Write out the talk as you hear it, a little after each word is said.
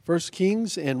First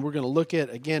Kings, and we're going to look at,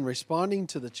 again, responding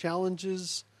to the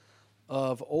challenges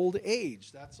of old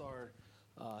age. That's our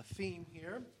theme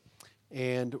here.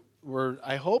 And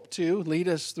I hope to lead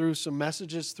us through some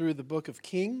messages through the book of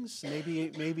Kings,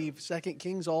 maybe Second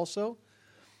Kings also.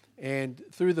 And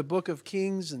through the book of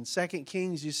Kings and Second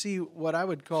Kings, you see what I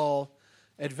would call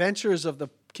adventures of the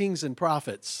kings and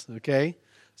prophets, okay?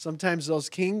 Sometimes those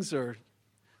kings are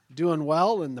doing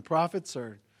well and the prophets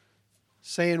are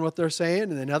saying what they're saying,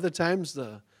 and then other times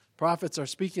the prophets are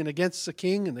speaking against the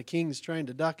king and the king's trying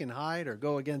to duck and hide or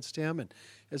go against him. And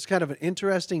it's kind of an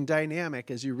interesting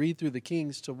dynamic as you read through the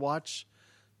Kings to watch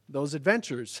those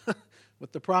adventures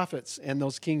with the prophets and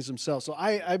those kings themselves. So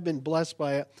I've been blessed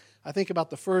by it. I think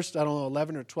about the first,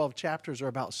 11 or 12 chapters are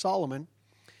about Solomon.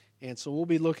 And so we'll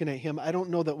be looking at him. I don't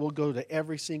know that we'll go to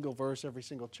every single verse, every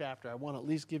single chapter. I want to at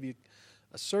least give you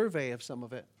a survey of some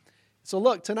of it. So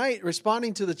look, tonight,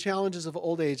 responding to the challenges of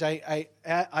old age, I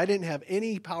didn't have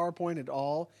any PowerPoint at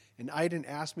all, and Aiden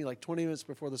asked me like 20 minutes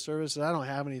before the service, and I don't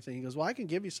have anything. He goes, well, I can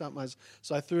give you something.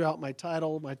 So I threw out my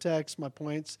title, my text, my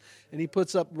points, and he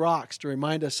puts up rocks to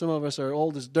remind us some of us are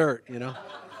old as dirt, you know.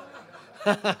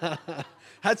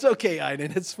 That's okay,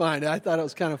 Aiden. It's fine. I thought it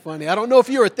was kind of funny. I don't know if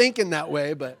you were thinking that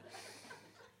way, but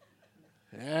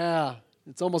yeah,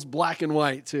 it's almost black and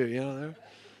white too, you know.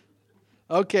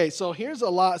 Okay, so here's a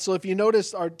lot. So if you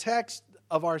notice, our text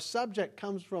of our subject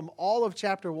comes from all of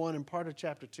chapter 1 and part of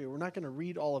chapter 2. We're not going to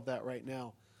read all of that right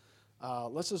now.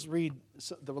 Let's just read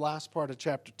the last part of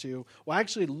chapter 2. Well,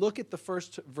 actually, look at the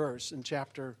first verse in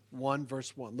chapter 1,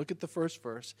 verse 1. Look at the first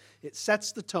verse. It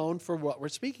sets the tone for what we're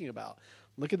speaking about.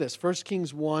 Look at this, 1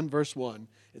 Kings 1, verse 1.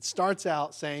 It starts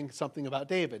out saying something about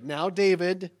David. Now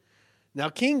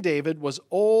King David was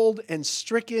old and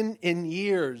stricken in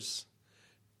years.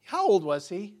 How old was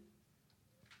he?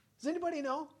 Does anybody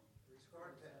know?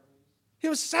 He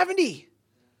was 70.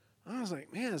 I was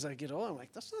like, man, as I get old, I'm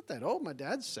like, that's not that old. My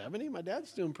dad's 70. My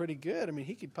dad's doing pretty good. I mean,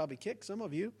 he could probably kick some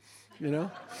of you, you know.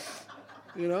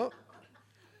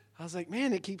 I was like,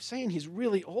 man, it keeps saying he's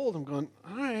really old. I'm going,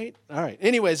 all right.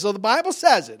 Anyway, so the Bible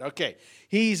says it. Okay,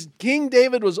 King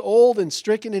David was old and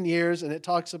stricken in years, and it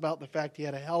talks about the fact he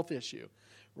had a health issue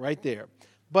right there.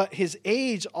 But his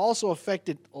age also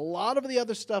affected a lot of the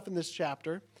other stuff in this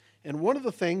chapter. And one of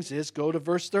the things is, go to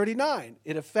verse 39.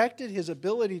 It affected his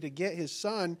ability to get his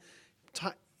son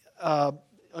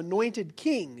anointed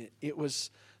king. There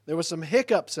was some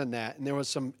hiccups in that, and there was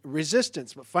some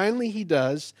resistance. But finally he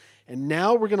does. And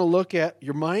now we're going to look at,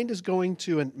 your mind is going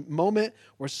to a moment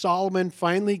where Solomon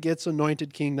finally gets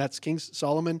anointed king. That's King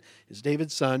Solomon, is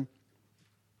David's son.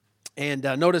 And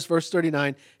notice verse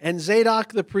 39, and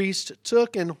Zadok the priest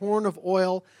took an horn of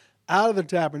oil out of the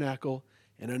tabernacle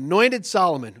and anointed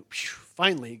Solomon.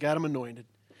 Finally, he got him anointed.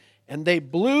 And they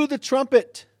blew the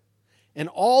trumpet, and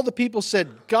all the people said,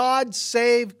 God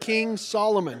save King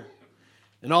Solomon.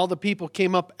 And all the people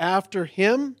came up after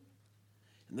him,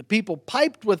 and the people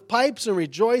piped with pipes and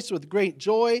rejoiced with great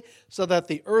joy, so that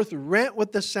the earth rent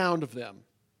with the sound of them.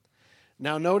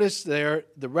 Now notice there,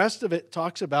 the rest of it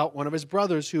talks about one of his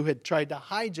brothers who had tried to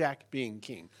hijack being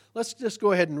king. Let's just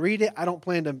go ahead and read it. I don't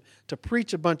plan to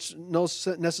preach a bunch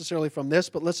necessarily from this,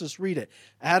 but let's just read it.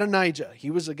 Adonijah, he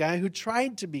was a guy who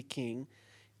tried to be king.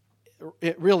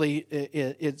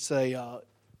 It's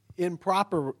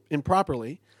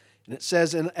improperly. And it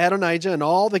says, and Adonijah and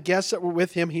all the guests that were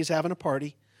with him, he's having a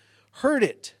party, heard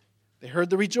it. They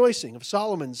heard the rejoicing of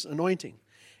Solomon's anointing.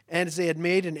 And as they had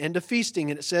made an end of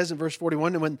feasting, and it says in verse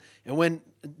 41, and when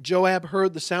Joab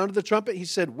heard the sound of the trumpet, he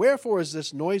said, wherefore is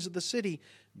this noise of the city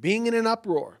being in an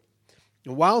uproar?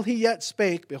 And while he yet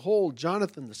spake, behold,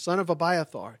 Jonathan, the son of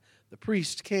Abiathar, the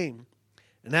priest, came.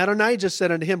 And Adonijah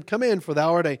said unto him, come in, for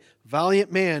thou art a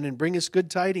valiant man, and bringest good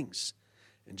tidings.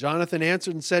 And Jonathan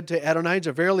answered and said to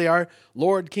Adonijah, verily our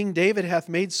Lord King David hath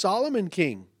made Solomon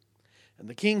king. And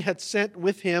the king had sent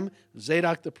with him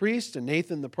Zadok the priest, and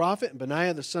Nathan the prophet, and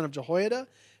Benaiah the son of Jehoiada,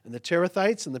 and the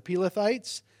Cherethites and the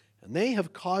Pelethites, and they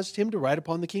have caused him to ride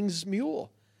upon the king's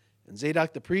mule. And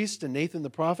Zadok the priest and Nathan the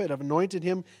prophet have anointed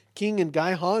him king in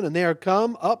Gihon, and they are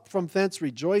come up from thence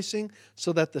rejoicing,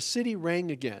 so that the city rang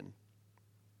again.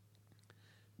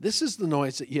 This is the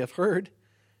noise that ye have heard.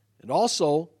 And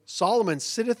also Solomon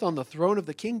sitteth on the throne of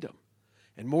the kingdom.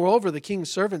 And moreover, the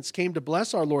king's servants came to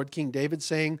bless our Lord King David,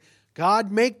 saying,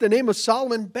 God, make the name of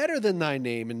Solomon better than thy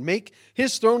name, and make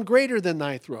his throne greater than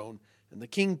thy throne. And the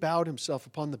king bowed himself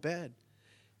upon the bed.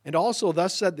 And also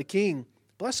thus said the king,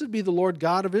 blessed be the Lord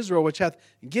God of Israel, which hath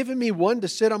given me one to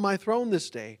sit on my throne this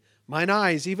day. Mine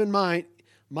eyes even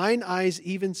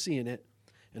seeing it.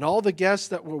 And all the guests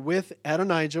that were with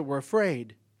Adonijah were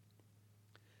afraid,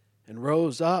 and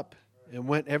rose up and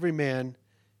went every man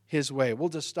his way. We'll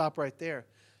just stop right there.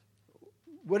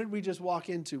 What did we just walk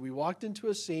into? We walked into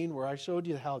a scene where I showed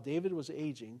you how David was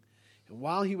aging. And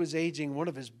while he was aging, one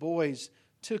of his boys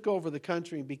took over the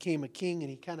country and became a king. And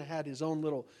he kind of had his own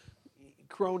little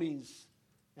cronies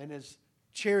and his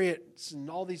chariots and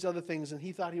all these other things. And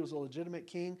he thought he was a legitimate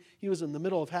king. He was in the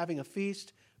middle of having a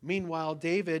feast. Meanwhile,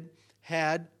 David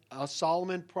had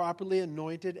Solomon properly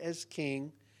anointed as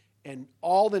king. And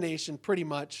all the nation pretty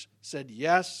much said,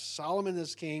 yes, Solomon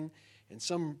is king. And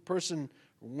some person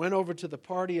went over to the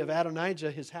party of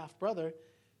Adonijah, his half-brother,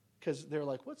 because they're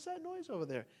like, what's that noise over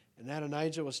there? And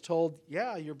Adonijah was told,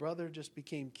 yeah, your brother just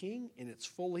became king, and it's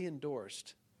fully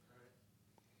endorsed.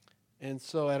 Right. And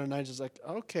so Adonijah's like,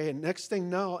 okay. And next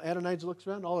thing now, Adonijah looks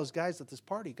around, all his guys at this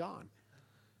party gone.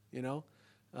 You know,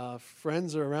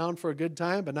 friends are around for a good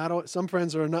time, but some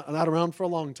friends are not around for a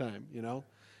long time, you know.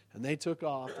 And they took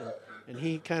off, and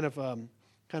he kind of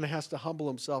has to humble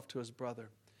himself to his brother.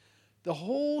 The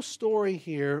whole story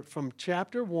here from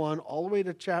chapter 1 all the way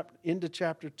to into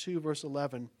chapter 2, verse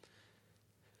 11,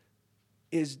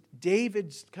 is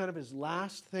David's kind of his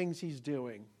last things he's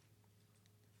doing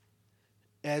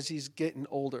as he's getting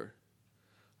older.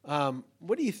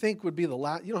 What do you think would be the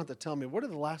last? You don't have to tell me. What are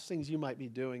the last things you might be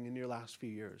doing in your last few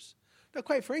years? Now,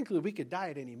 quite frankly, we could die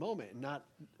at any moment and not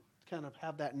kind of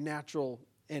have that natural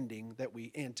ending that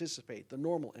we anticipate, the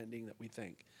normal ending that we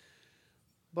think.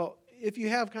 But if you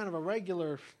have kind of a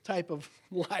regular type of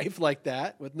life like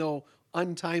that with no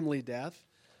untimely death,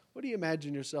 what do you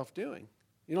imagine yourself doing?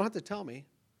 You don't have to tell me.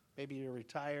 Maybe you're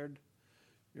retired.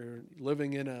 You're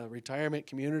living in a retirement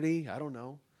community. I don't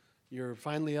know. You're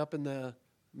finally up in the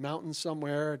mountains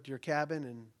somewhere at your cabin,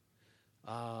 and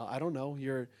I don't know.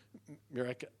 You're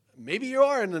like, maybe you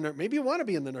are maybe you want to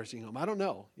be in the nursing home. I don't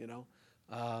know. You know,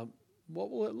 what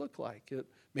will it look like?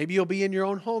 Maybe you'll be in your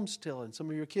own home still, and some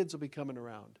of your kids will be coming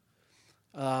around.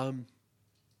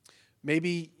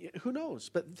 Maybe, who knows?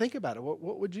 But think about it.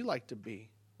 What would you like to be?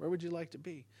 Where would you like to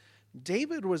be?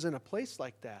 David was in a place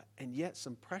like that, and yet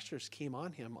some pressures came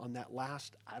on him on that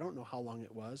last, I don't know how long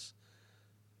it was,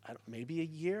 maybe a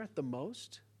year at the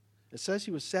most. It says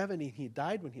he was 70, and he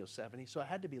died when he was 70, so it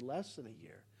had to be less than a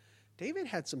year. David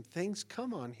had some things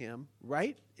come on him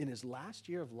right in his last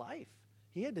year of life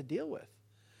he had to deal with.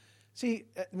 See,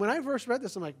 when I first read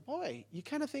this, I'm like, boy, you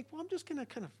kind of think, well, I'm just going to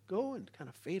kind of go and kind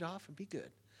of fade off and be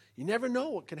good. You never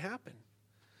know what can happen.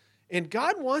 And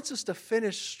God wants us to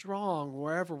finish strong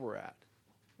wherever we're at.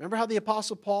 Remember how the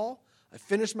Apostle Paul, I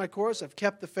finished my course, I've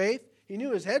kept the faith. He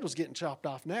knew his head was getting chopped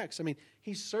off next. I mean,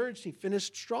 he surged, he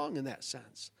finished strong in that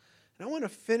sense. And I want to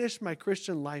finish my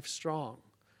Christian life strong,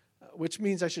 which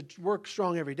means I should work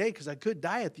strong every day because I could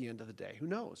die at the end of the day. Who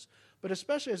knows? But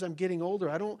especially as I'm getting older,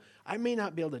 I may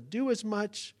not be able to do as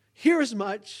much, hear as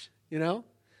much, you know,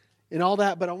 and all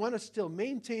that, but I want to still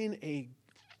maintain a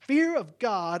fear of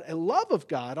God, a love of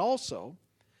God also,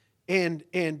 and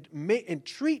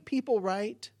treat people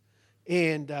right,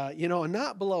 and and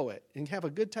not blow it, and have a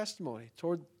good testimony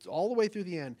toward all the way through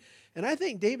the end. And I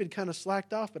think David kind of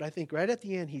slacked off, but I think right at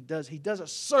the end he does a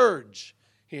surge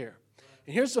here.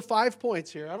 And here's the 5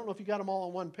 points here. I don't know if you got them all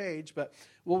on one page, but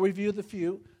we'll review the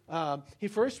few.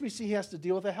 First we see he has to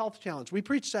deal with a health challenge. We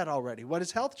preached that already. What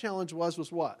his health challenge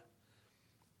was what?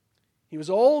 He was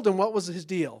old, and what was his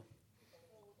deal?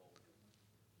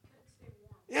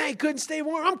 Yeah, he couldn't stay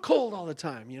warm. I'm cold all the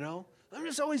time, you know. I'm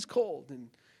just always cold.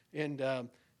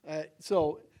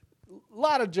 So a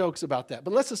lot of jokes about that.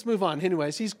 But let's just move on.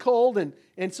 Anyways, he's cold,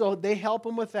 and so they help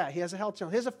him with that. He has a health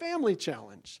challenge. He has a family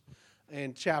challenge.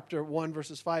 In chapter 1,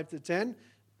 verses 5 to 10,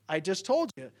 I just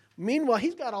told you. Meanwhile,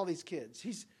 he's got all these kids.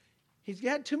 He's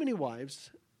had too many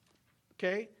wives,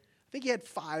 okay? I think he had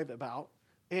 5 about.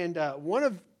 And one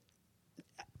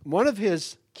of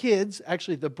his kids,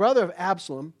 actually the brother of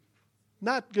Absalom,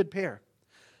 not good pair.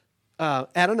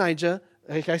 Adonijah,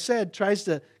 like I said, tries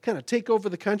to kind of take over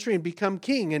the country and become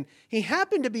king. And he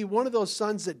happened to be one of those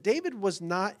sons that David was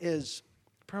not as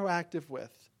proactive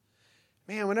with.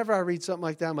 Man, whenever I read something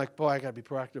like that, I'm like, boy, I got to be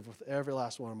proactive with every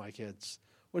last one of my kids.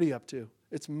 What are you up to?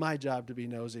 It's my job to be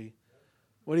nosy.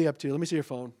 What are you up to? Let me see your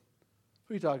phone.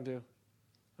 Who are you talking to?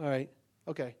 All right.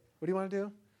 Okay. What do you want to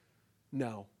do?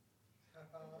 No.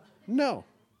 No.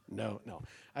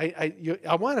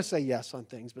 I want to say yes on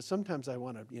things, but sometimes I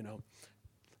want to,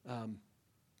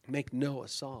 make no a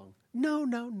song. No.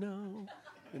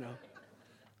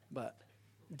 But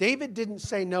David didn't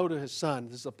say no to his son.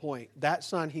 This is the point. That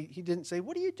son, he didn't say,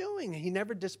 what are you doing? He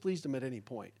never displeased him at any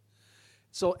point.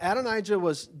 So Adonijah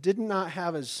did not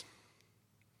have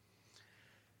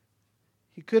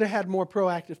he could have had more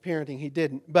proactive parenting. He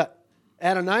didn't. But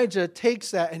Adonijah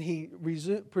takes that and he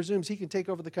presumes he can take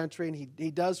over the country, and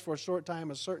he does for a short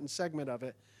time a certain segment of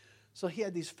it. So he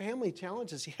had these family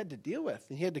challenges he had to deal with,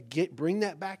 and he had to bring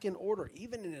that back in order,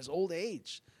 even in his old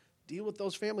age. Deal with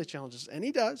those family challenges, and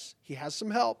he does. He has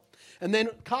some help. And then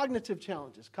cognitive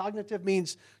challenges. Cognitive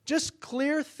means just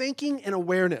clear thinking and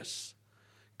awareness.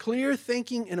 Clear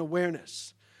thinking and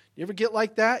awareness. You ever get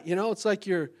like that? You know, it's like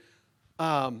you're...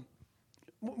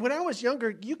 when I was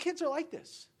younger, you kids are like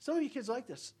this. Some of you kids are like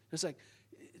this. It's like,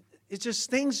 it's just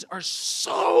things are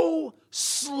so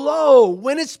slow.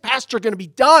 When is Pastor going to be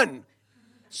done?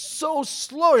 So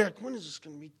slow. You're like, when is this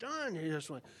going to be done?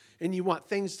 And you want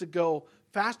things to go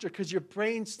faster because your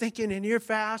brain's thinking and you're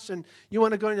fast, and you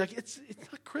want to go and you're like, it's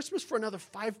not Christmas for another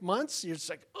 5 months. You're just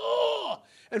like, oh.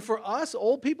 And for us,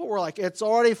 old people, we're like, it's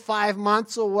already 5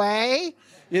 months away.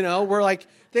 You know, we're like,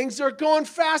 things are going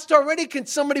fast already. Can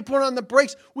somebody put on the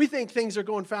brakes? We think things are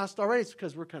going fast already. It's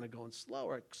because we're kind of going slow.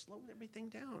 We're like, slowing everything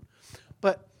down.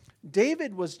 But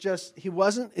David he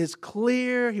wasn't as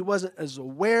clear. He wasn't as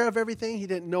aware of everything. He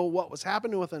didn't know what was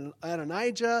happening with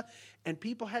Adonijah. And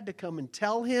people had to come and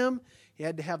tell him. He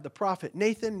had to have the prophet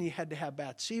Nathan, and he had to have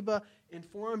Bathsheba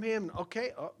inform him.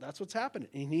 Okay, that's what's happening.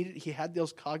 He had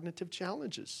those cognitive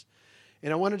challenges.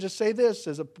 And I want to just say this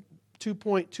as a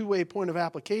two-way point of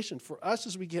application. For us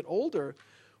as we get older,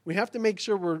 we have to make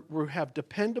sure we have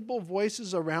dependable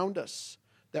voices around us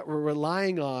that we're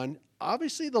relying on.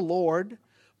 Obviously the Lord,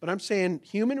 but I'm saying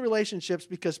human relationships,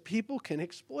 because people can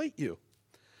exploit you.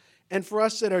 And for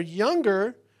us that are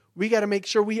younger, we got to make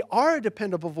sure we are a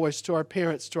dependable voice to our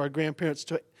parents, to our grandparents,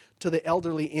 to the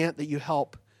elderly aunt that you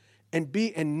help,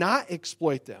 and not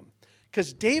exploit them.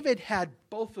 Because David had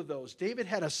both of those. David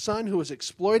had a son who was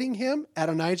exploiting him,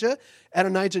 Adonijah.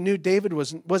 Adonijah knew David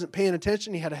wasn't paying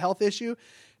attention. He had a health issue.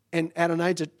 And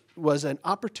Adonijah was an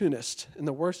opportunist in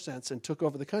the worst sense and took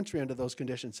over the country under those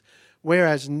conditions.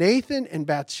 Whereas Nathan and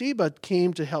Bathsheba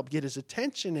came to help get his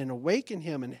attention and awaken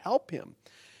him and help him.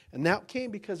 And that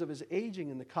came because of his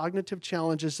aging and the cognitive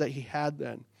challenges that he had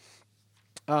then.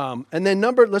 And then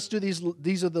let's do these.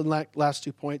 These are the last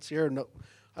 2 points here. No,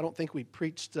 I don't think we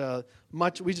preached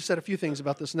much. We just said a few things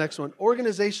about this next one.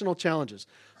 Organizational challenges.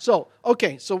 So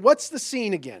what's the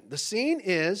scene again? The scene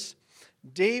is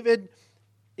David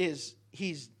he's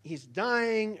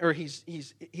dying, or he's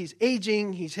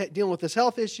aging. He's dealing with this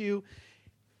health issue.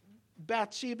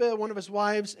 Bathsheba, one of his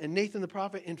wives, and Nathan the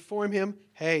prophet inform him,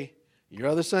 hey, your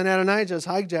other son Adonijah has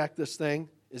hijacked this thing.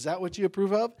 Is that what you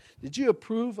approve of? Did you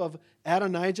approve of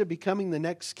Adonijah becoming the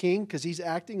next king? Because he's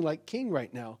acting like king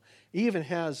right now. He even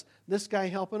has this guy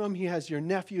helping him. He has your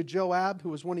nephew Joab, who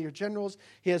was one of your generals.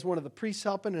 He has one of the priests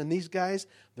helping, and these guys,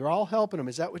 they're all helping him.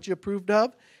 Is that what you approved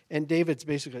of? And David's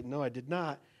basically, no, I did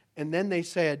not. And then they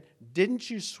said, didn't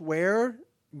you swear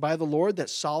by the Lord that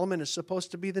Solomon is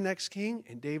supposed to be the next king?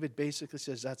 And David basically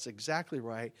says, that's exactly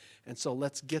right. And so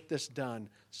let's get this done.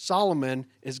 Solomon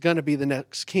is going to be the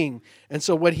next king. And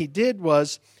so what he did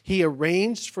was he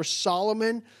arranged for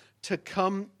Solomon to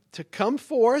come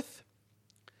forth.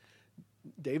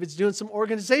 David's doing some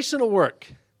organizational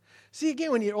work. See,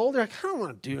 again, when you're older, I don't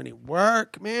want to do any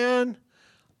work, man.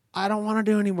 I don't want to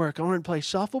do any work. I want to play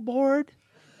shuffleboard,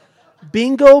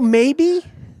 bingo, maybe.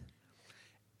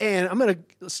 And I'm going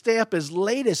to stay up as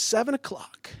late as 7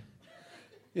 o'clock.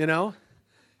 You want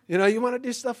to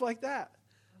do stuff like that.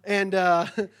 And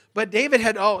but David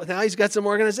had, now he's got some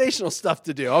organizational stuff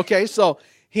to do. Okay, so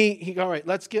he all right,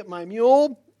 let's get my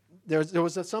mule. There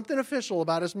was something official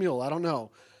about his mule. I don't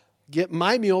know. Get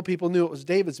my mule. People knew it was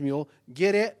David's mule.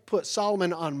 Get it. Put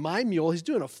Solomon on my mule. He's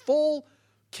doing a full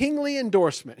kingly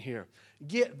endorsement here.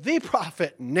 Get the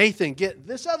prophet Nathan. Get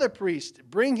this other priest.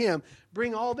 Bring him.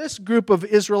 Bring all this group of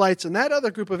Israelites and that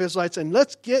other group of Israelites, and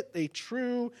let's get a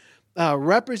true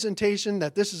representation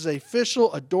that this is an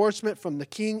official endorsement from the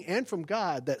king and from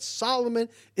God that Solomon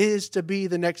is to be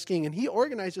the next king. And he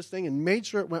organized this thing and made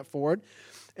sure it went forward.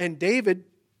 And David,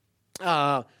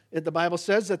 the Bible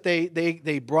says that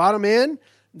they brought him in.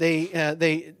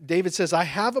 David says, I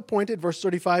have appointed, verse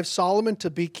 35, Solomon to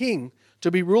be king, to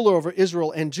be ruler over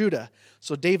Israel and Judah.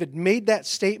 So David made that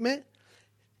statement,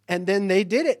 and then they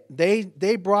did it.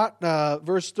 They brought,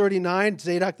 verse 39,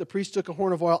 Zadok the priest took a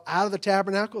horn of oil out of the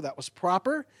tabernacle. That was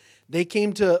proper. They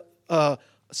came to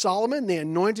Solomon. They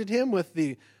anointed him with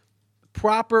the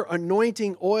proper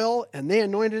anointing oil, and they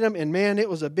anointed him, and man, it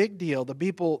was a big deal. The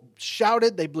people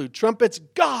shouted, they blew trumpets,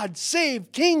 God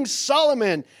save King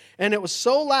Solomon! And it was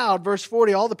so loud, verse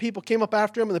 40, all the people came up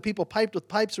after him, and the people piped with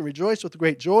pipes and rejoiced with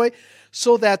great joy,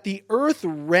 so that the earth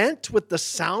rent with the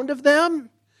sound of them.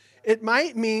 It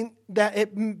might mean that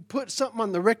it put something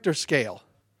on the Richter scale.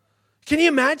 Can you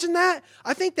imagine that?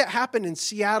 I think that happened in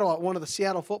Seattle at one of the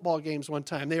Seattle football games one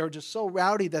time. They were just so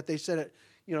rowdy that they said it,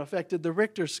 affected the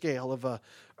Richter scale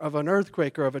of an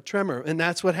earthquake or of a tremor. And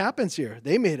that's what happens here.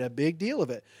 They made a big deal of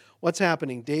it. What's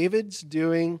happening? David's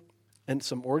doing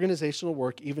some organizational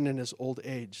work even in his old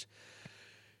age.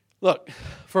 Look,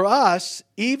 for us,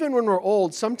 even when we're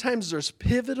old, sometimes there's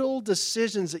pivotal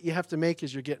decisions that you have to make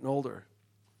as you're getting older,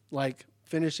 like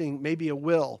finishing maybe a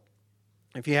will,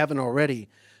 if you haven't already,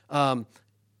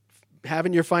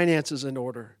 having your finances in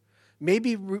order,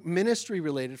 maybe ministry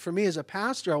related. For me as a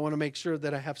pastor, I want to make sure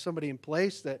that I have somebody in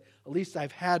place that at least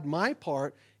I've had my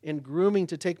part in grooming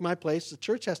to take my place. The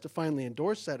church has to finally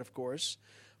endorse that, of course,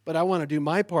 but I want to do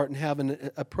my part in having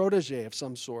a protege of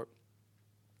some sort.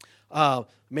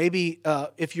 Maybe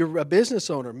if you're a business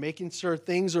owner, making sure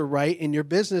things are right in your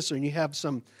business, or you have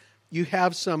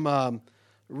some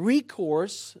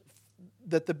recourse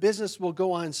that the business will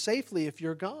go on safely if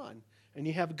you're gone, and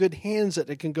you have good hands that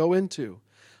it can go into.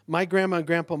 My grandma and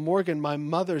grandpa Morgan, my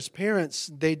mother's parents,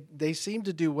 they seem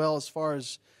to do well as far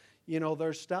as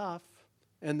their stuff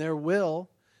and their will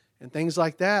and things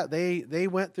like that. They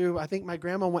went through. I think my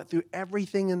grandma went through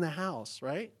everything in the house,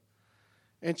 right?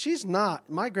 And she's not.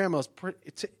 My grandma's,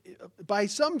 by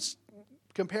some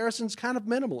comparisons, kind of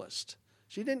minimalist.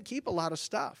 She didn't keep a lot of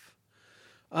stuff.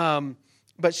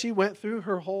 But she went through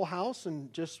her whole house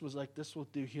and just was like, this will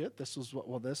do here. This is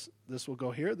this will go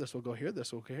here. This will go here.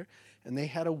 This will go here. And they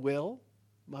had a will.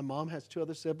 My mom has 2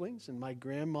 other siblings, and my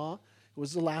grandma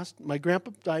was the last. My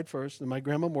grandpa died first, and my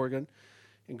grandma Morgan.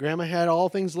 And grandma had all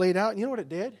things laid out. And you know what it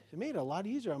did? It made it a lot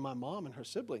easier on my mom and her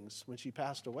siblings when she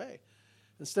passed away.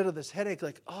 Instead of this headache,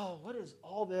 like, oh, what is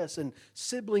all this? And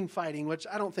sibling fighting, which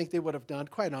I don't think they would have done,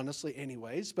 quite honestly,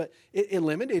 anyways. But it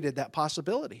eliminated that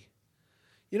possibility.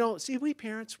 See, we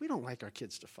parents, we don't like our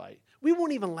kids to fight. We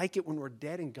won't even like it when we're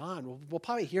dead and gone. We'll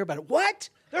probably hear about it. What?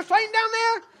 They're fighting down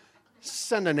there?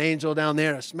 Send an angel down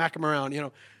there to smack them around,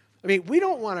 we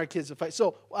don't want our kids to fight.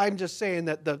 So I'm just saying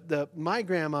that my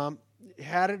grandma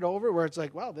had it over where it's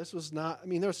like, wow, this was not,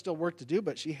 there was still work to do,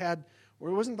 but she had, where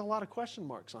there wasn't a lot of question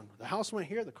marks on. The house went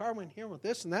here, the car went here with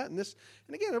this and that and this.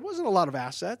 And again, there wasn't a lot of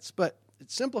assets, but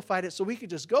it simplified it so we could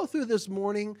just go through this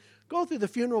morning, go through the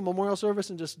funeral memorial service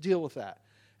and just deal with that.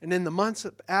 And in the months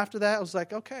after that, I was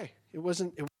like, okay, it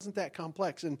wasn't that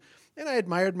complex. And I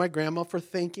admired my grandma for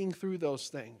thinking through those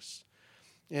things.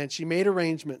 And she made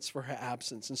arrangements for her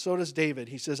absence. And so does David.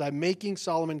 He says, I'm making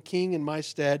Solomon king in my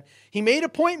stead. He made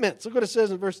appointments. Look what it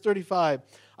says in verse 35.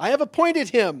 I have appointed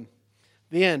him.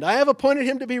 The end. I have appointed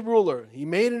him to be ruler. He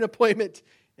made an appointment,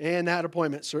 and that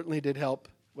appointment certainly did help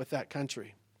with that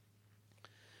country.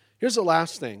 Here's the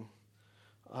last thing.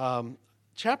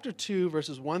 Chapter 2,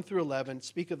 verses 1 through 11,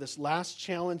 speak of this last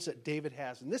challenge that David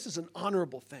has. And this is an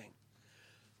honorable thing.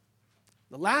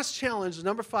 The last challenge,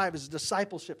 number 5, is a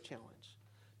discipleship challenge.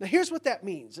 Now, here's what that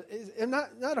means. And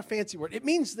not a fancy word. It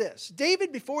means this.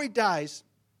 David, before he dies,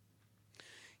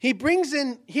 he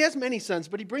has many sons,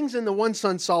 but he brings in the one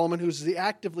son, Solomon, who's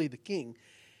actively the king.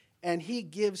 And he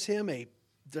gives him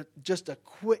just a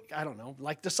quick,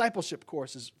 like discipleship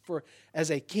courses as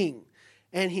a king.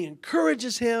 And he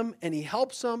encourages him, and he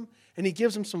helps him, and he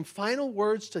gives him some final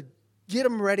words to get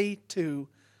him ready to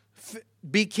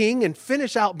be king and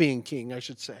finish out being king, I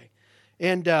should say.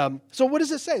 And so what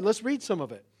does it say? Let's read some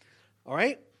of it. All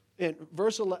right? In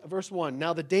verse 1,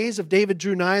 now the days of David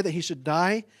drew nigh that he should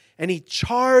die, and he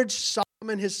charged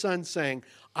Solomon his son, saying,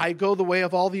 I go the way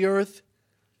of all the earth.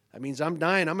 That means I'm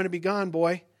dying. I'm going to be gone,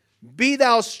 boy. Be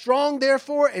thou strong,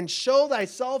 therefore, and show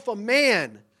thyself a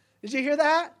man. Did you hear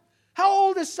that? How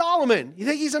old is Solomon? You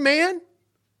think he's a man?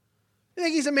 You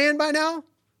think he's a man by now?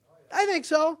 I think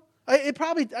so. I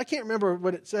can't remember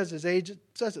what it says his age. It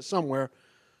says it somewhere.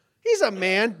 He's a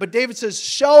man, but David says,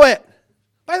 show it.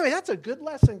 By the way, that's a good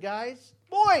lesson, guys.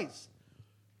 Boys,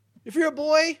 if you're a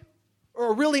boy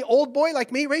or a really old boy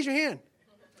like me, raise your hand.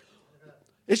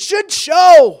 It should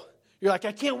show. You're like,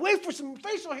 I can't wait for some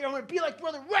facial hair. I'm going to be like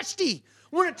Brother Rusty.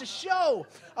 I want it to show.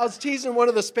 I was teasing one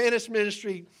of the Spanish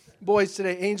ministry boys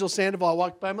today, Angel Sandoval,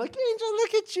 walked by. I'm like, Angel,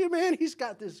 look at you, man. He's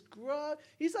got this gruff.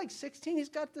 He's like 16. He's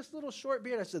got this little short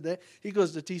beard. I said that. He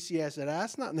goes to TCA. I said,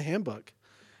 that's not in the handbook.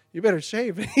 You better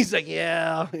shave. And he's like,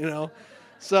 yeah,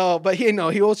 So, but he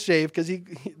will shave because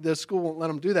the school won't let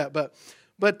him do that. But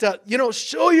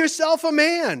show yourself a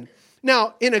man.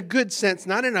 Now, in a good sense,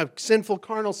 not in a sinful,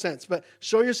 carnal sense, but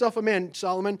show yourself a man,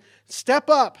 Solomon. Step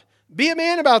up. Be a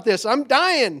man about this. I'm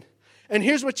dying. And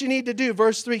here's what you need to do.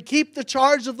 Verse 3, keep the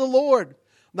charge of the Lord.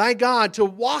 thy God, to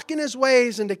walk in his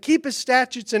ways and to keep his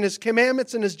statutes and his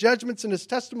commandments and his judgments and his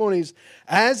testimonies,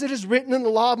 as it is written in the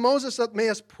law of Moses, that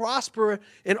mayest prosper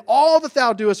in all that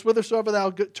thou doest, whithersoever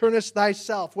thou turnest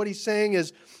thyself. What he's saying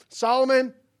is,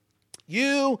 Solomon,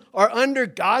 you are under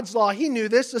God's law. He knew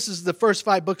this. This is the first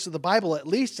 5 books of the Bible, at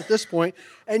least at this point.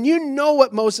 And you know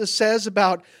what Moses says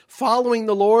about following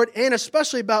the Lord, and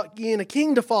especially about being a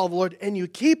king to follow the Lord. And you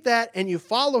keep that and you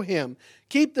follow him.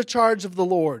 Keep the charge of the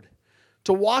Lord,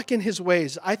 to walk in his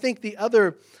ways. I think the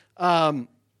other, one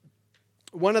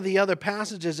of the other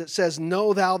passages, it says,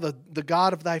 know thou the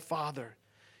God of thy father.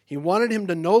 He wanted him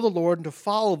to know the Lord and to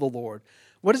follow the Lord.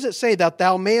 What does it say? That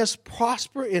thou mayest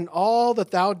prosper in all that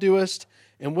thou doest,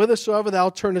 and whithersoever thou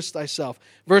turnest thyself.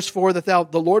 Verse 4, that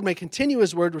the Lord may continue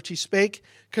his word which he spake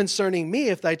concerning me,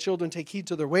 if thy children take heed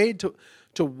to their way, to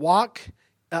walk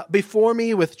before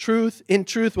me with truth, in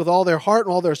truth, with all their heart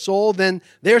and all their soul, then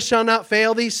there shall not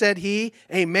fail thee, said he,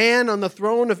 a man on the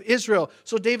throne of Israel.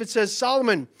 So David says,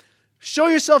 Solomon, show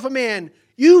yourself a man.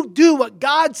 You do what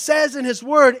God says in his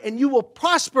word, and you will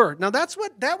prosper. Now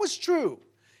that was true.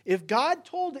 If God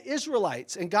told the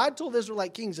Israelites, and God told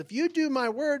Israelite kings, if you do my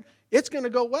word, it's going to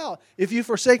go well. If you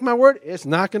forsake my word, it's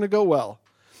not going to go well.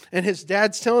 And his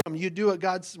dad's telling him, you do what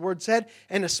God's word said.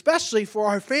 And especially for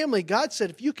our family, God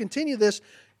said, if you continue this,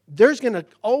 there's going to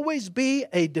always be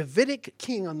a Davidic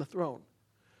king on the throne.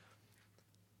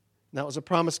 That was a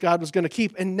promise God was going to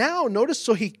keep. And now, notice,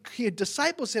 so he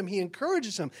disciples him, he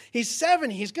encourages him. He's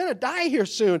 70, he's going to die here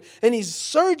soon. And he's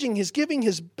surging, he's giving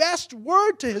his best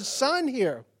word to his son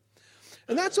here.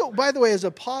 And that's what, by the way, as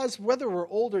a pause, whether we're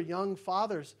old or young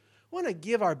fathers, we want to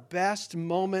give our best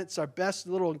moments, our best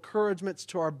little encouragements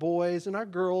to our boys and our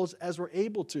girls as we're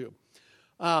able to.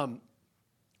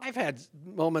 I've had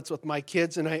moments with my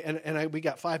kids, and we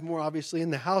got 5 more, obviously,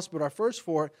 in the house, but our first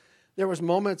 4, there was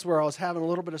moments where I was having a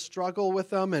little bit of struggle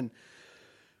with them, and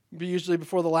usually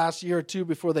before the last year or 2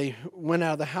 before they went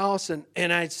out of the house, and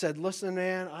I said, listen,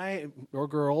 man, or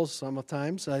girls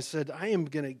sometimes, I said, I am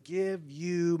going to give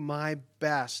you my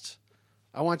best.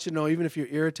 I want you to know, even if you're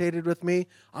irritated with me,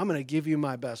 I'm going to give you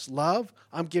my best love.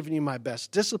 I'm giving you my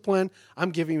best discipline.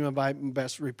 I'm giving you my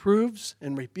best reproofs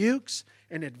and rebukes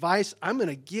and advice. I'm going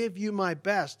to give you my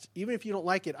best. Even if you don't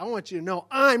like it, I want you to know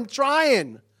I'm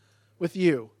trying with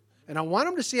you. And I want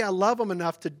them to see I love them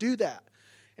enough to do that.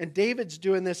 And David's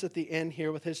doing this at the end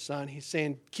here with his son. He's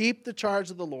saying, keep the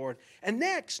charge of the Lord. And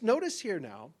next, notice here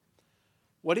now,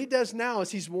 what he does now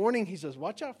is he's warning. He says,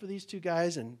 watch out for these 2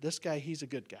 guys, and this guy, he's a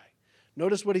good guy.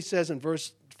 Notice what he says in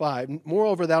verse 5.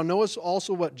 Moreover, thou knowest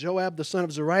also what Joab the son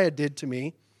of Zeruiah did to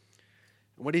me,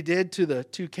 and what he did to the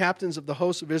 2 captains of the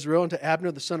hosts of Israel, and to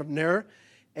Abner the son of Ner,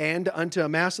 and unto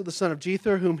Amasa the son of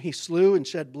Jether, whom he slew, and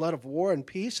shed blood of war and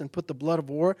peace, and put the blood of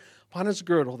war upon his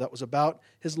girdle that was about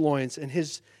his loins,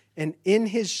 and in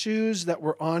his shoes that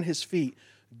were on his feet.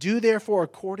 Do therefore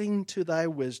according to thy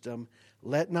wisdom.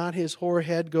 Let not his hoar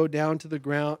head go down to the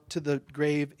ground, to the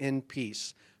grave in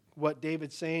peace. What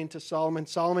David's saying to Solomon,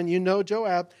 Solomon, you know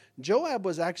Joab. Joab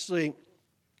was actually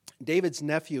David's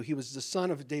nephew. He was the son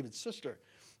of David's sister.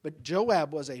 But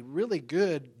Joab was a really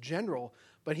good general,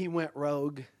 but he went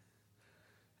rogue,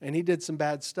 and he did some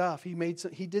bad stuff. He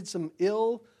did some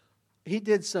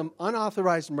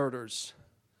unauthorized murders,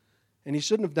 and he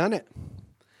shouldn't have done it.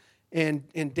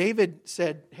 And David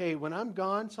said, hey, when I'm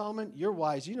gone, Solomon, you're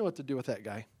wise. You know what to do with that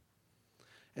guy.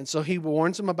 And so he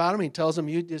warns him about him. He tells him,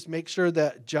 you just make sure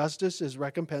that justice is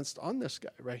recompensed on this guy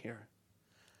right here.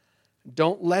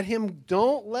 Don't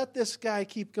let this guy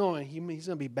keep going. He's going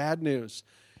to be bad news.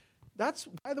 That's,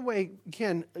 by the way,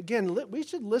 again, we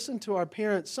should listen to our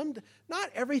parents. Not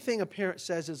everything a parent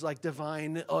says is like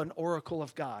divine, an oracle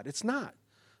of God. It's not.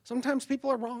 Sometimes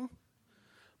people are wrong.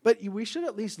 But we should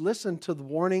at least listen to the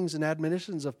warnings and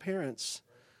admonitions of parents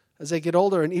as they get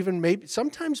older, and even maybe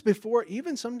sometimes before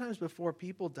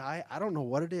people die. I don't know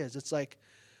what it is. It's like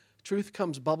truth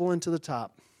comes bubbling to the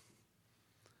top.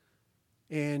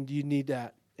 And you need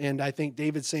that. And I think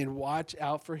David's saying, watch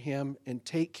out for him and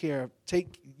take care.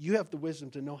 You have the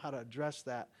wisdom to know how to address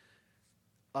that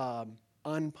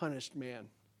unpunished man.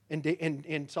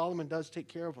 And Solomon does take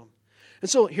care of him. And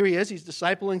so here he is. He's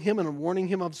discipling him and warning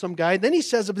him of some guy. Then he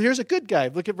says, here's a good guy.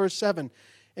 Look at verse 7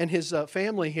 and his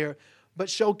family here. But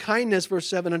show kindness, verse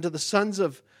 7, unto the sons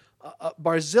of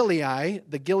Barzillai,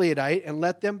 the Gileadite, and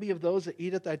let them be of those that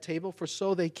eat at thy table. For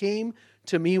so they came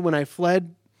to me when I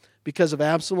fled because of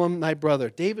Absalom, thy brother.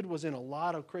 David was in a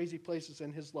lot of crazy places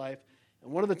in his life.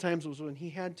 And one of the times was when he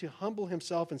had to humble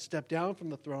himself and step down from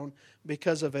the throne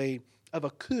because of a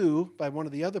coup by one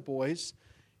of the other boys.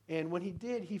 And when he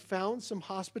did, he found some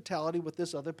hospitality with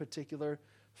this other particular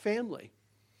family.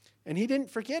 And he didn't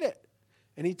forget it.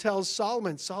 And he tells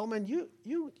Solomon, Solomon, you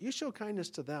show kindness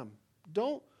to them.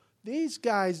 These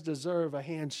guys deserve a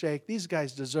handshake. These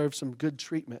guys deserve some good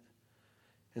treatment.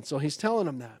 And so he's telling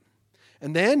them that.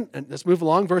 And then, and let's move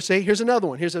along, verse 8. Here's another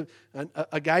one. Here's a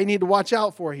guy you need to watch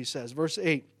out for, he says. Verse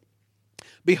 8.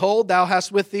 Behold, thou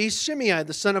hast with thee Shimei,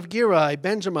 the son of Gera, a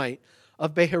Benjamite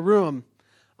of Bahurim,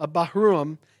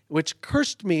 which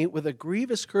cursed me with a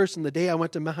grievous curse in the day I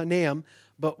went to Mahanaim.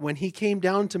 But when he came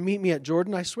down to meet me at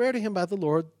Jordan, I swear to him by the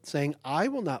Lord, saying, I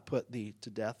will not put thee to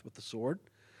death with the sword.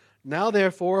 Now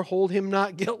therefore hold him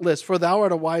not guiltless, for thou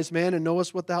art a wise man, and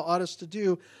knowest what thou oughtest to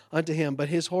do unto him. But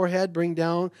his whorehead bring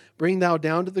thou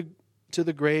down to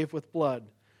the grave with blood.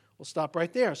 We'll stop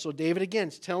right there. So David again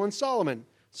is telling Solomon,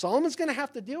 Solomon's going to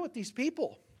have to deal with these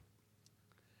people.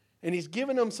 And he's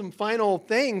giving them some final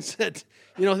things that,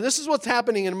 this is what's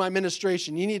happening in my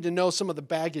administration. You need to know some of the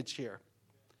baggage here.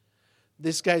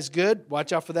 This guy's good.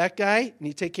 Watch out for that guy. You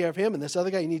need to take care of him. And this other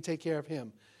guy, you need to take care of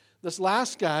him. This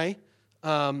last guy,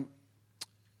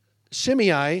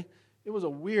 Shimei, it was a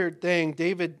weird thing.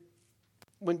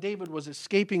 When David was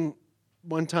escaping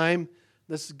one time,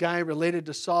 this guy related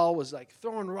to Saul was like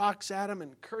throwing rocks at him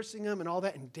and cursing him and all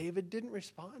that. And David didn't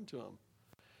respond to him.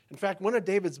 In fact, one of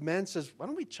David's men says, why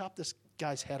don't we chop this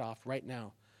guy's head off right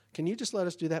now? Can you just let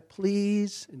us do that,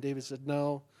 please? And David said,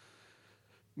 no.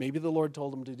 Maybe the Lord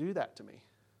told him to do that to me.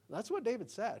 That's what David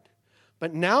said.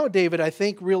 But now David, I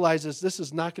think, realizes this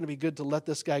is not going to be good to let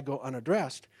this guy go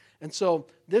unaddressed. And so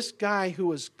this guy who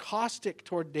was caustic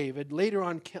toward David later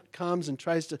on comes and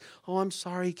tries to, I'm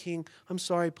sorry, King. I'm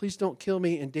sorry. Please don't kill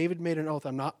me. And David made an oath.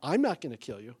 I'm not going to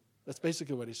kill you. That's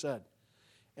basically what he said.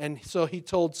 And so he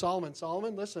told Solomon,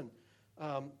 listen,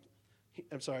 I'm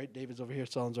sorry, David's over here,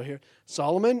 Solomon's over here.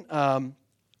 Solomon,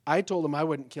 I told him I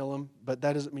wouldn't kill him, but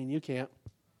that doesn't mean you can't.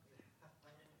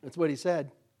 That's what he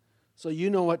said. So you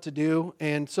know what to do.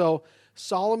 And so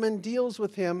Solomon deals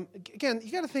with him. Again,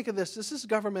 you got to think of this. This is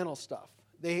governmental stuff.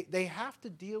 They have to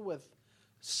deal with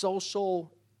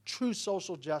true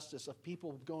social justice of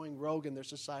people going rogue in their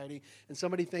society and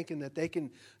somebody thinking that they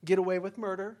can get away with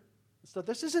murder. So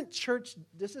this isn't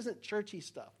churchy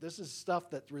stuff. This is stuff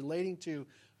that's relating to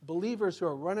believers who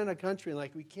are running a country.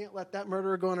 Like, we can't let that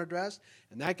murderer go unaddressed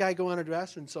and that guy go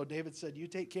unaddressed. And so David said, you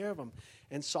take care of him.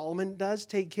 And Solomon does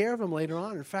take care of him later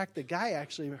on. In fact, the guy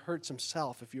actually hurts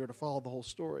himself if you were to follow the whole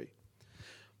story.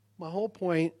 My whole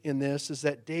point in this is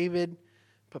that David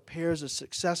prepares a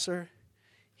successor.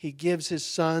 He gives his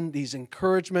son these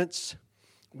encouragements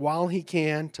while he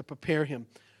can to prepare him.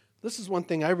 This is one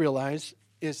thing I realize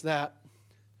is that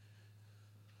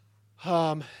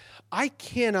I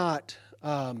can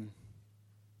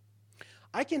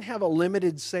have a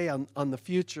limited say on the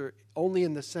future only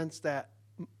in the sense that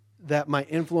my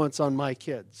influence on my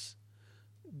kids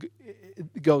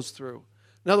goes through.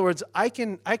 In other words, I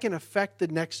can affect the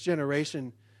next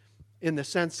generation in the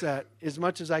sense that as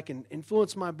much as I can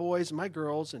influence my boys and my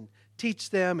girls and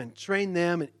teach them and train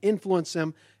them and influence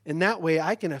them, in that way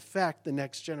I can affect the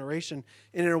next generation.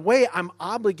 And in a way, I'm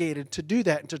obligated to do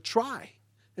that and to try.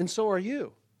 And so are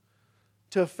you.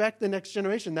 To affect the next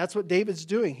generation. That's what David's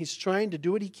doing. He's trying to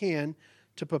do what he can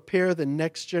to prepare the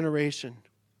next generation.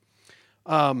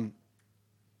 It's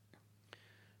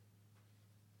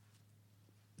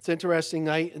interesting.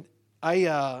 My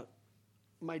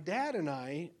dad and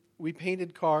I, we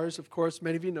painted cars. Of course,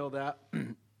 many of you know that.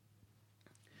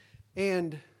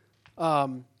 And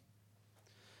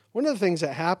one of the things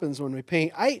that happens when we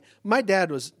paint, my dad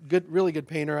was really good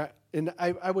painter, and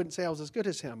I wouldn't say I was as good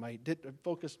as him. I did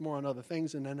focus more on other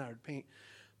things, and then I would paint.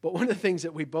 But one of the things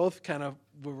that we both kind of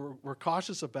were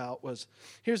cautious about was,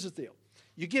 here's the deal.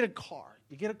 You get a car.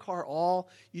 You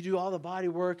do all the body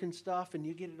work and stuff, and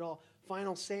you get it all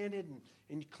final sanded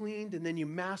and cleaned, and then you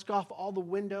mask off all the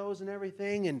windows and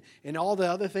everything and all the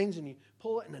other things, and you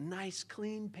pull it in a nice,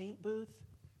 clean paint booth.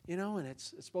 And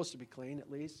it's supposed to be clean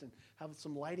at least, and have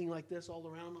some lighting like this all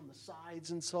around on the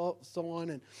sides and so on.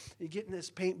 And you get in this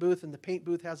paint booth, and the paint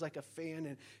booth has like a fan,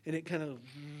 and it kind of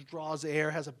draws air,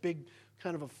 has a big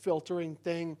kind of a filtering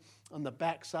thing on the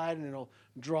back side, and it'll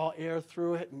draw air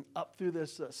through it and up through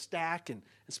this stack, and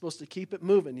it's supposed to keep it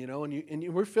moving,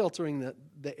 and we're filtering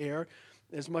the air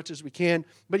as much as we can.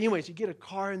 But anyways, you get a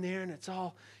car in there, and it's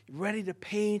all ready to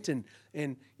paint, and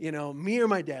me or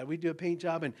my dad, we'd do a paint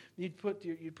job, and you'd put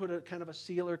a kind of a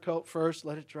sealer coat first,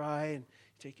 let it dry, and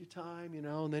take your time,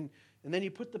 and then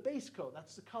you put the base coat.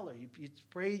 That's the color. You'd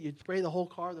spray the whole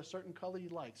car the certain color you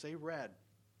like, say red.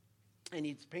 And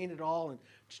you'd paint it all and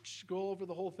go over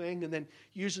the whole thing. And then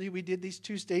usually we did these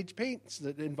 2-stage paints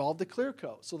that involved the clear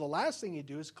coat. So the last thing you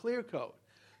do is clear coat.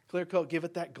 Clear coat, give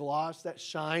it that gloss, that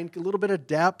shine, a little bit of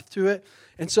depth to it.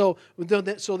 And so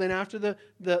then after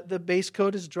the base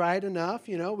coat is dried enough,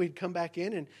 we'd come back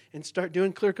in and start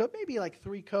doing clear coat, maybe like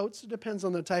 3 coats. It depends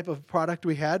on the type of product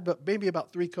we had, but maybe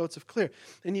about 3 coats of clear.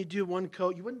 Then you do 1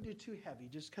 coat. You wouldn't do too heavy.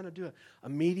 Just kind of do a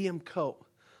medium coat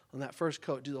on that first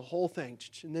coat. Do the whole thing,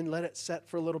 and then let it set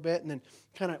for a little bit, and then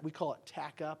kind of, we call it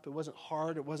tack up. It wasn't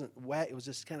hard. It wasn't wet. It was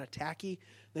just kind of tacky.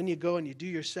 Then you go and you do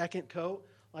your second coat,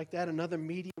 like that, another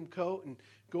medium coat, and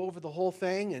go over the whole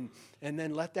thing, and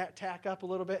then let that tack up a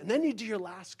little bit, and then you do your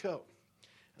last coat.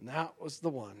 And that was the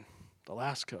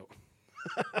last coat.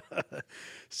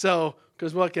 So,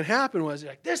 because what can happen was,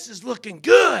 you're like, this is looking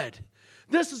good.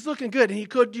 This is looking good. And you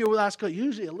could do your last coat,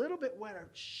 usually a little bit wetter.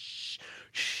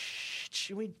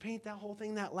 We'd paint that whole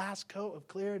thing, that last coat of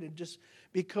clear, to just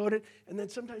be coated. And then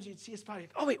sometimes you'd see a spot,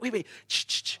 oh, wait.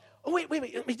 Oh, wait.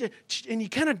 And you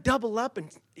kind of double up, and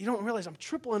you don't realize I'm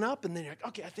tripling up, and then you're like,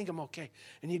 okay, I think I'm okay.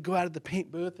 And you go out of the paint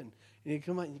booth, and you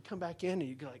come out, and you come back in, and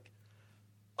you go like,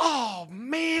 oh,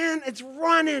 man, it's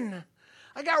running.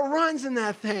 I got runs in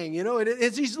that thing.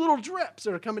 It's these little drips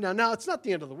that are coming down. Now, it's not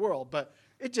the end of the world, but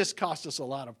it just cost us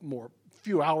a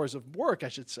few hours of work, I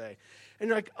should say. And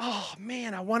you're like, oh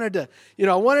man, I wanted to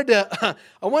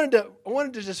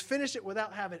just finish it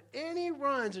without having any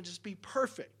runs and just be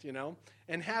perfect,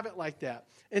 and have it like that.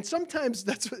 And sometimes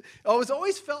that's what I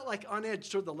always felt like, on edge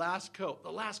toward the last coat.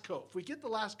 If we get the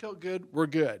last coat good, we're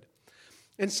good.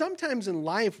 And sometimes in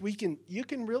life, you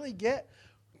can really get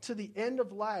to the end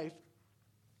of life,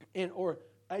 or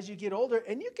as you get older,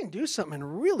 and you can do something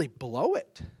and really blow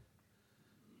it.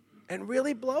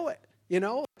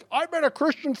 I've been a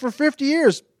Christian for 50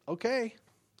 years. Okay.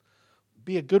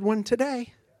 Be a good one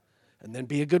today, and then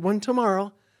be a good one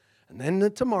tomorrow, and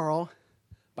then tomorrow,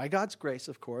 by God's grace,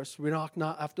 of course, we walk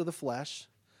not after the flesh.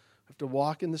 We have to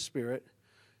walk in the Spirit,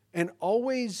 and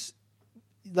always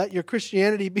let your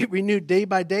Christianity be renewed day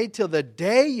by day till the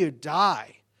day you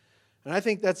die. And I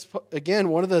think that's, again,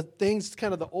 one of the things,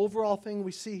 kind of the overall thing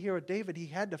we see here with David. He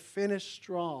had to finish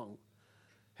strong.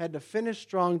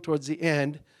 Towards the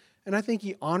end. And I think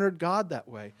he honored God that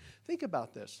way. Think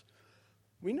about this.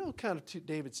 We know kind of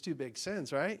David's 2 big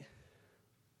sins, right?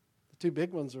 The 2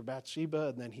 big ones were Bathsheba,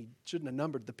 and then he shouldn't have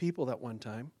numbered the people that one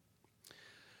time.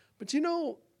 But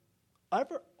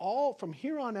from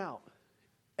here on out,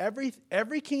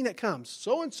 every king that comes,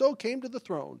 so-and-so came to the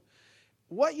throne.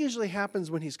 What usually happens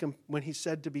when he's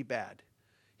said to be bad?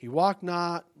 He walked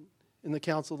not in the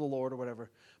counsel of the Lord, or whatever.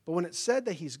 But when it's said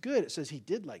that he's good, it says he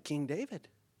did like King David.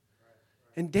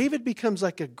 And David becomes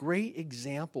like a great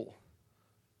example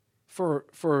for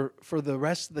the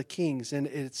rest of the kings. And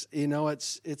it's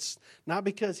not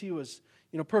because he was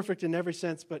perfect in every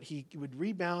sense, but he would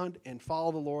rebound and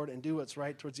follow the Lord and do what's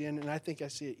right towards the end. And I think I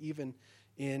see it even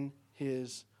in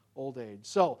his old age.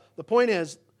 So the point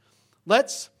is,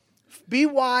 let's be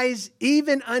wise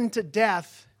even unto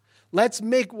death. Let's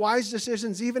make wise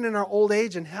decisions even in our old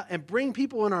age, and bring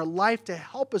people in our life to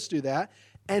help us do that.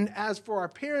 And as for our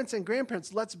parents and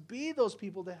grandparents, let's be those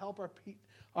people to help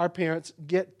our parents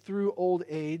get through old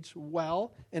age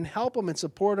well, and help them and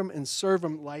support them and serve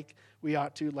them like we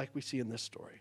ought to, like we see in this story.